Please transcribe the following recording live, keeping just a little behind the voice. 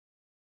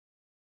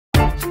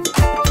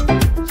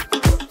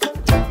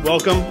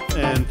Welcome,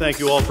 and thank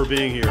you all for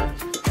being here.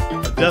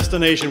 A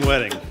destination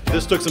wedding.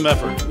 This took some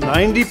effort.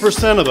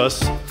 90% of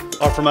us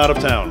are from out of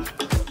town.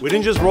 We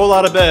didn't just roll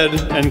out of bed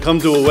and come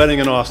to a wedding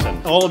in Austin.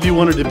 All of you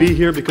wanted to be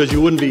here because you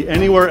wouldn't be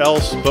anywhere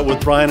else but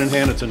with Brian and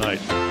Hannah tonight.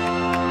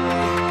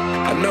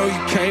 I know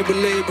you can't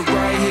believe, but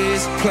right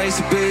here's the place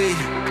to be.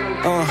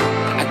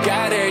 I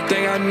got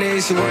everything I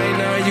need, so ain't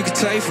nothing you can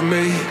take from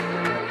me.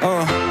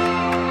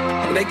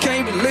 And they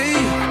can't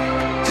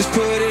believe, just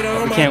put it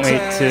on. We can't wait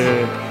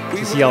to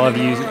see all of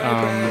you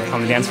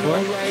on the dance floor.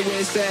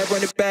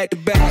 Run it back to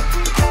back.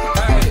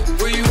 Hey,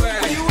 where you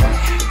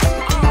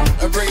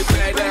at? Bring it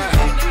back down.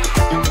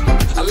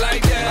 I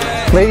like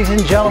that. Ladies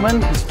and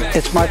gentlemen,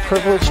 it's my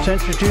privilege to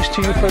introduce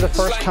to you for the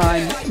first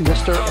time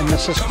Mr. and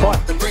Mrs.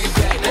 Clark. Bring it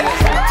back down.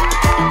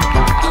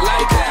 I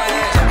like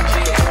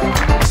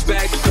that. It's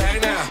back to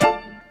back now.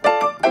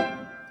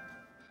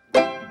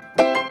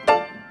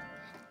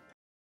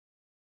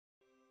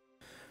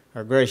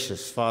 Our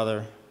gracious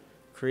Father,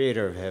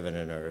 Creator of heaven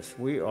and earth,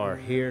 we are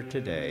here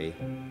today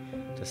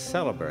to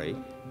celebrate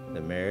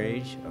the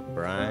marriage of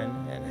Brian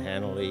and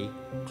Hannah Lee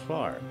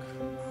Clark.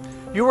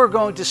 You are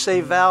going to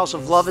say vows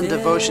of love and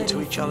devotion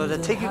to each other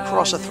that take you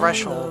across a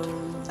threshold,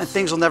 and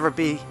things will never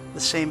be the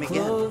same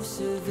again.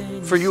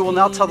 For you will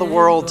now tell the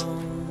world,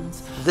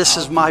 this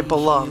is my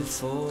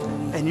beloved.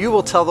 And you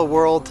will tell the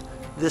world,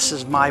 this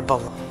is my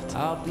beloved.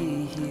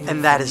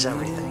 And that is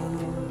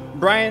everything.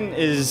 Brian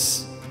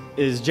is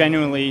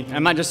genuinely,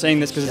 I'm not just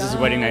saying this because it's his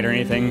wedding night or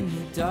anything,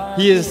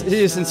 he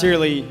is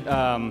sincerely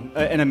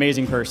an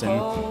amazing person.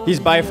 He's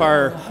by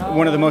far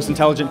one of the most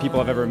intelligent people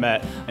I've ever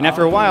met. And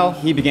after a while,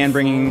 he began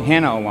bringing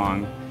Hannah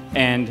along.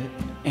 And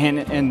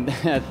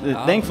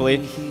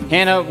thankfully,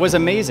 Hannah was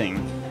amazing.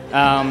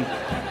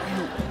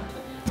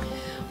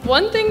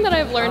 One thing that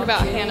I've learned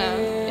about Hannah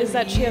is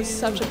that she has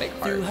such a big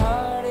heart,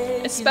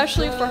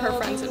 especially for her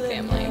friends and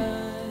family.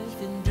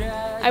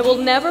 I will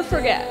never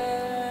forget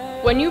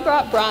when you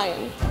brought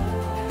Brian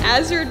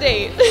as your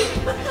date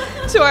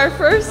to our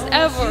first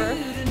ever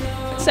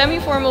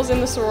semi-formals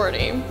in the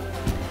sorority.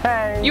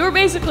 Hey. You were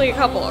basically a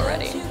couple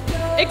already,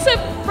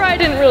 except Brian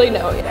didn't really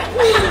know yet.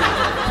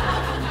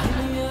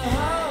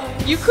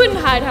 You couldn't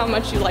hide how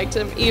much you liked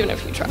him, even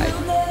if you tried.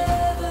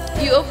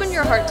 You opened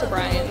your heart to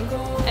Brian,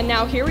 and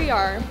now here we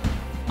are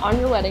on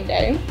your wedding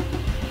day.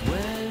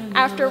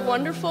 After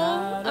wonderful,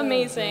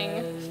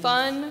 amazing,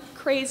 fun,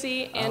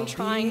 crazy, and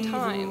trying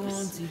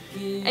times.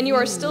 And you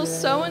are still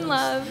so in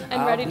love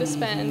and ready to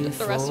spend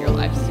the rest of your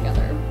lives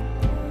together.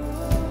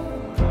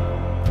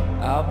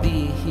 I'll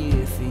be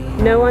here for you.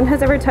 No one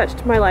has ever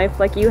touched my life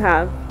like you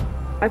have.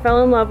 I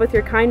fell in love with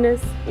your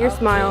kindness, your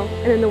smile,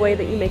 and in the way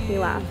that you make me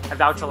laugh. I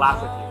vow to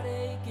laugh with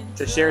you,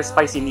 to share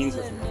spicy memes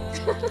with you,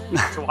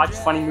 to watch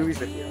funny movies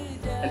with you,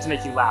 and to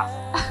make you laugh,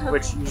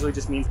 which usually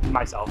just means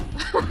myself.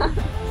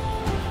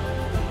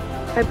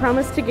 I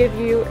promise to give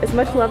you as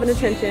much love and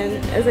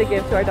attention as I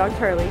give to our dog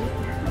Charlie.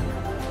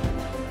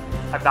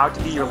 I vow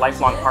to be your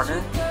lifelong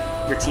partner,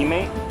 your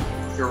teammate,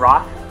 your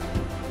rock,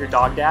 your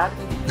dog dad,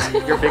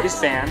 your biggest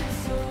fan,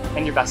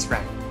 and your best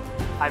friend.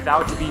 I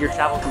vow to be your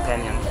travel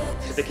companion,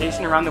 to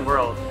vacation around the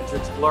world, and to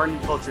explore new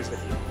cultures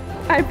with you.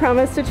 I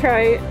promise to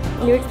try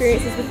new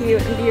experiences with you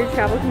and be your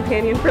travel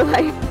companion for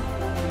life.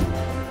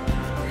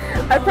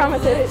 I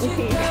promise I didn't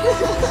cheat.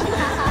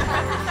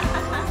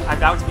 I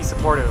vow to be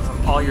supportive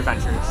of all your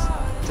ventures,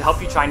 to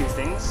help you try new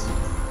things,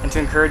 and to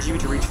encourage you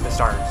to reach for the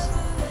stars.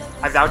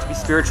 I vow to be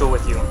spiritual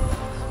with you,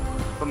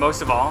 but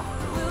most of all,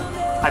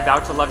 I vow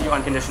to love you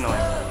unconditionally,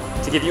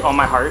 to give you all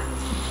my heart,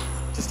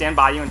 to stand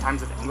by you in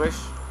times of anguish,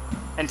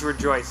 and to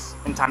rejoice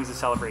in times of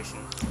celebration.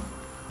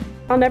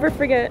 I'll never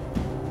forget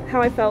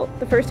how I felt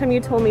the first time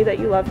you told me that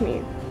you loved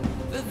me.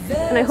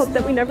 And I hope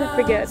that we never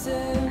forget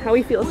how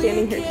we feel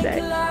standing here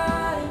today.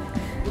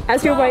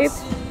 As your wife,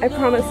 I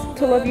promise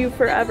to love you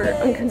forever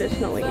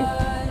unconditionally.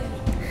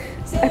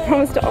 I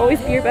promise to always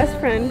be your best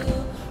friend,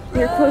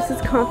 your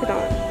closest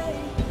confidant,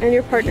 and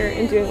your partner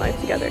in doing life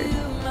together.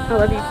 I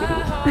love you,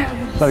 Judy.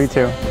 Love you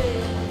too.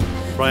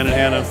 Brian and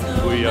Hannah,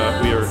 we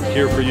are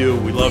here for you,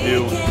 we love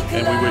you,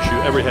 and we wish you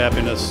every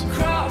happiness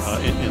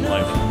in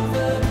life.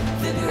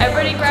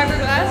 Everybody grab your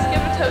glass,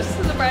 give a toast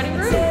to the bride and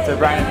groom. To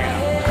Brian and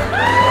Hannah.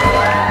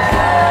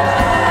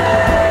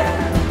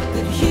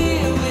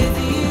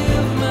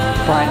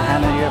 Brian and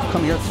Hannah, you have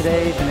come here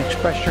today and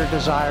expressed your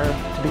desire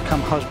to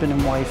become husband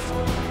and wife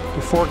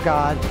before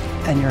God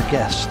and your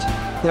guest.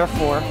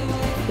 Therefore,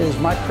 it is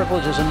my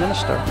privilege as a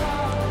minister,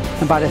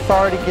 and by the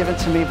authority given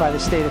to me by the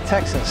state of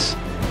Texas,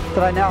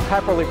 that I now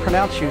happily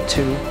pronounce you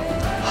two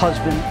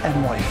husband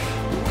and wife.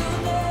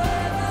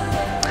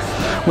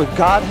 What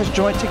God has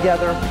joined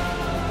together,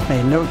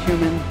 may no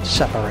human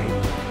separate.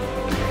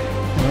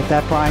 And with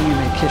that, Brian, you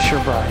may kiss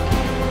your bride.